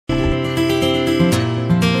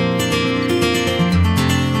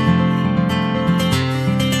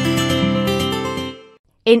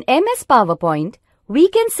In MS PowerPoint, we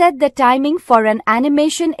can set the timing for an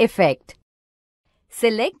animation effect.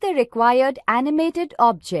 Select the required animated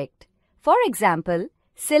object. For example,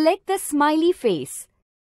 select the smiley face.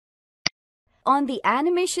 On the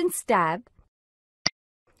Animations tab,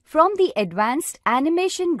 from the Advanced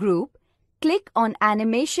Animation group, click on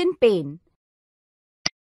Animation pane.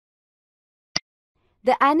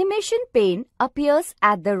 The animation pane appears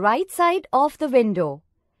at the right side of the window.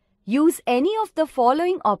 Use any of the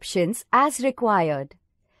following options as required.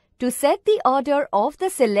 To set the order of the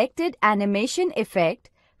selected animation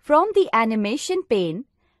effect from the animation pane,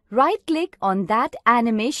 right-click on that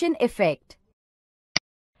animation effect.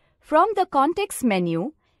 From the context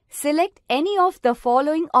menu, select any of the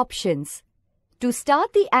following options. To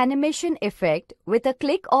start the animation effect with a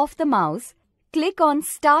click of the mouse, click on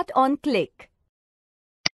Start on Click.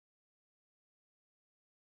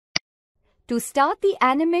 To start the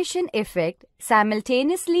animation effect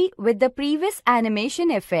simultaneously with the previous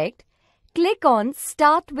animation effect, click on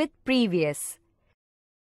Start with Previous.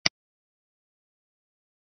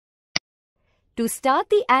 To start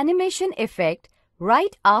the animation effect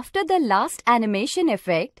right after the last animation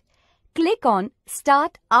effect, click on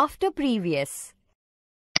Start After Previous.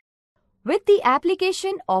 With the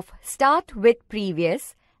application of Start with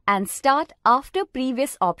Previous and Start After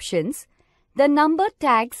Previous options, the number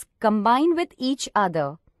tags combine with each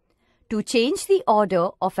other. To change the order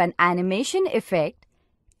of an animation effect,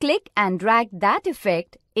 click and drag that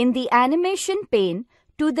effect in the animation pane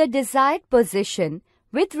to the desired position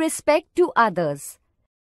with respect to others.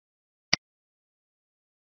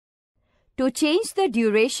 To change the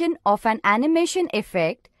duration of an animation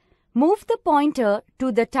effect, move the pointer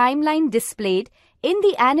to the timeline displayed in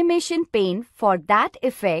the animation pane for that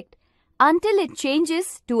effect until it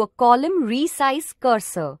changes to a column resize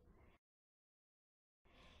cursor.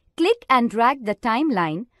 Click and drag the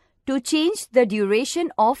timeline to change the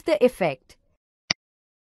duration of the effect.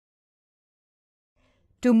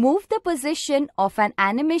 To move the position of an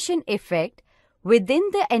animation effect within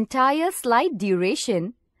the entire slide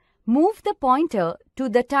duration, move the pointer to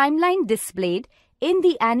the timeline displayed in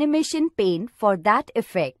the animation pane for that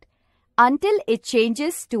effect until it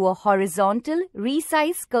changes to a horizontal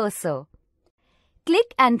resize cursor.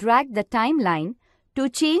 Click and drag the timeline to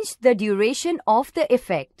change the duration of the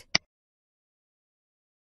effect.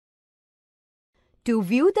 To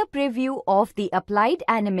view the preview of the applied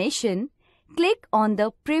animation, click on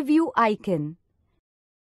the preview icon.